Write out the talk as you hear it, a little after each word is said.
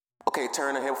can't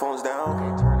turn the headphones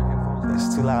down?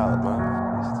 It's too loud,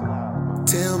 man.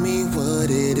 Tell me what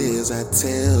it is, I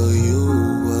tell you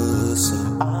what's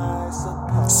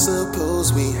up.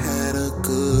 Suppose we had a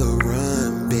good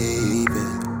run, baby.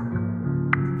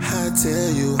 I tell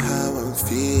you how I'm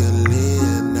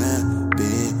feeling. I've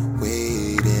been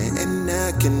waiting, and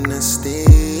I cannot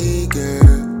stay,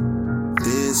 girl.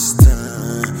 This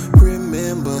time,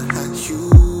 remember how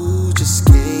you just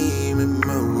came in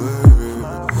my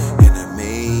world, and I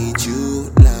made you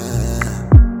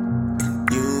laugh, and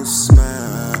you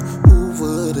smile. Who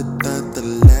would've thought the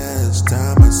last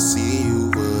time I see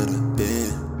you would've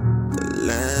been the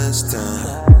last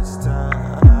time?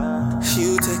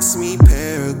 You text me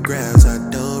paragraphs, I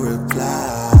don't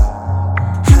reply.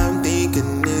 I'm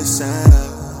thinking this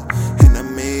out, and I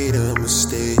made a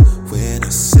mistake when I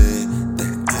said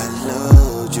that I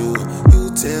loved you. You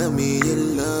tell me you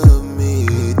love me,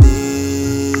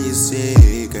 then you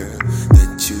say, girl,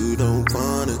 that you don't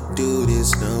wanna do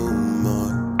this no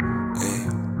more. Hey,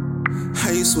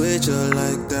 how you switch up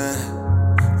like that?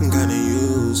 I'm kinda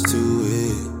used to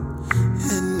it,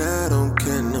 and I don't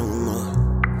care no more.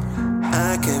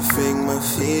 I can't fake my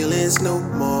feelings no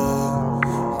more,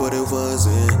 but it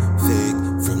wasn't fake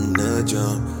from the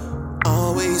jump.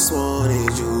 Always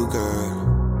wanted you, girl.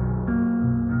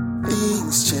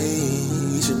 Things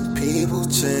change and people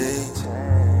change,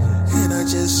 and I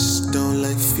just don't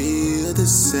feel the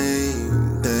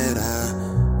same that I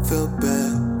felt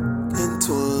back in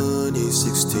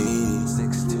 2016.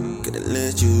 Gonna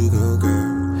let you go,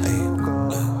 girl.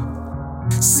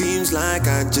 Seems like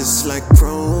I just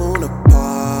grown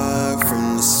apart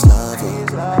from this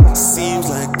lover. Seems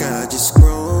like I just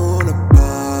grown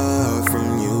apart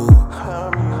from you,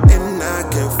 and I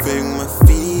can't fake my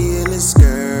feelings,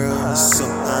 girl. So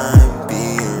I'm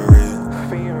being real,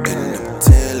 and I'm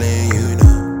telling you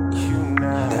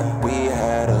now that we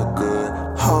had a good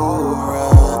whole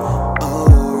run, oh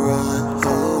run,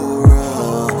 oh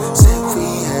run. Said we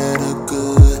had a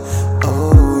good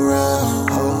oh run,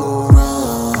 oh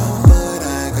run. But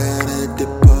I gotta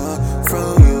depart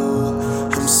from you.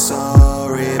 I'm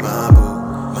sorry, my boo.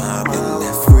 And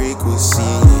that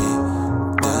frequency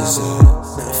doesn't.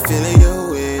 Not feeling your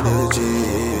energy.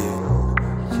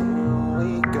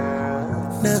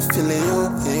 Not feeling your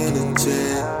energy.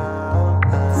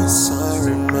 I'm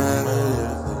sorry, my boo.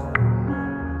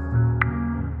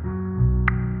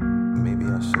 Maybe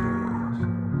I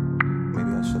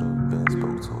should've been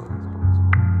spoke to it.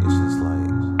 It's just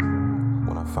like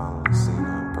when I finally